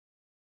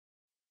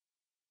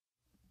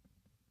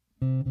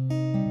I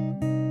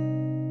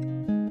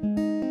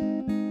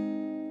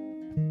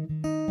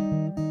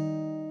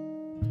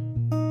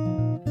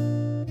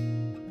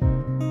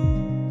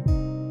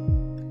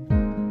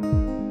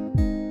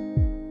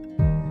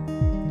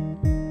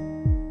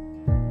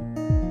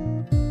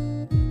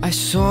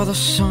saw the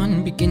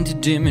sun begin to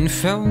dim and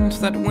felt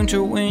that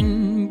winter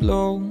wind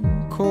blow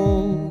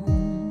cold.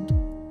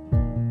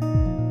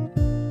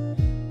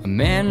 A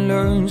man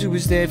learns who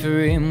was there for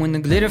him when the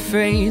glitter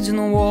fades and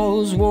the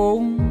walls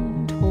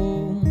won't hold.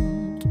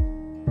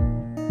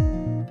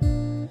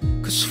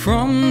 'Cause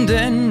from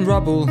then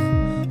rubble,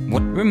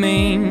 what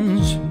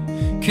remains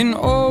can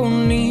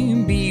only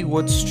be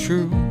what's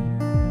true.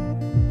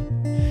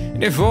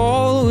 And if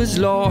all is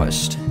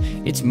lost,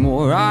 it's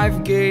more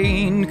I've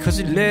gained, 'cause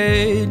it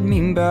led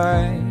me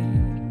back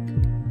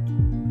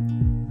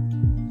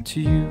to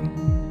you.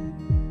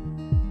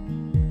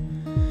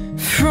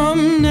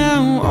 From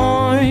now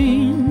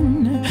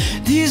on,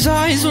 these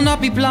eyes will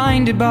not be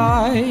blinded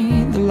by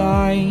the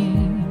light.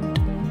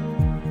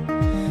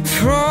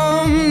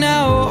 From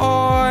now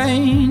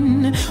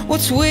on,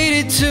 what's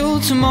waited till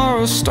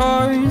tomorrow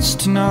starts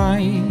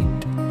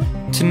tonight.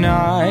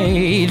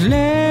 Tonight,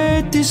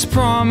 let this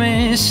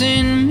promise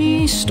in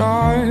me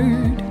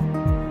start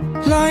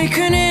like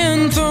an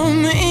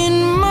anthem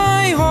in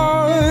my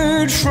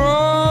heart.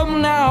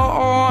 From now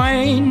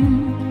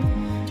on,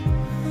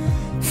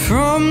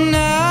 from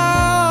now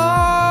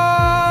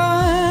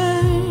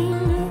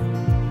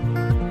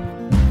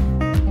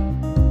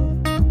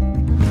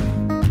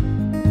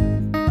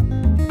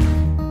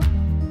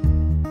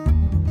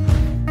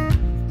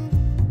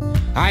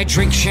I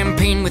drank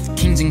champagne with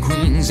kings and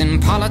queens,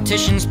 and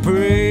politicians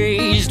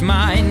praised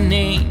my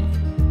name.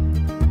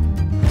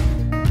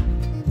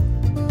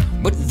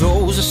 But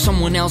those are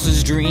someone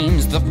else's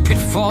dreams, the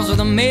pitfalls of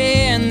the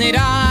man that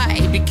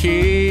I became.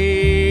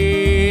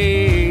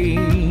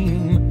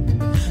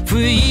 For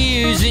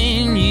years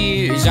and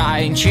years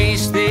I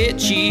chased their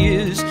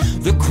cheers,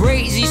 the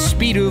crazy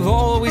speed of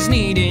always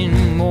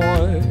needing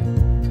more.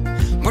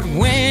 But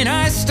when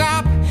I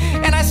stop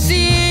and I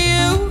see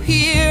you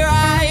here,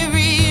 I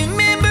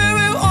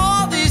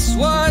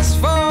was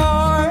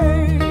for.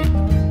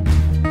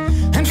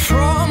 And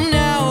from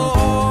now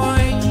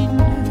on,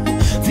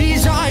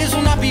 these eyes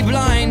will not be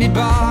blinded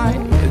by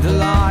the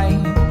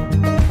light.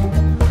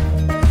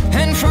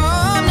 And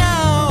from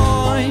now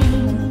on,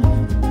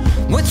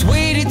 what's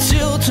waited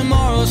till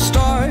tomorrow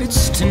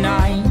starts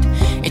tonight.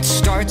 It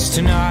starts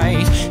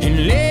tonight.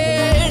 And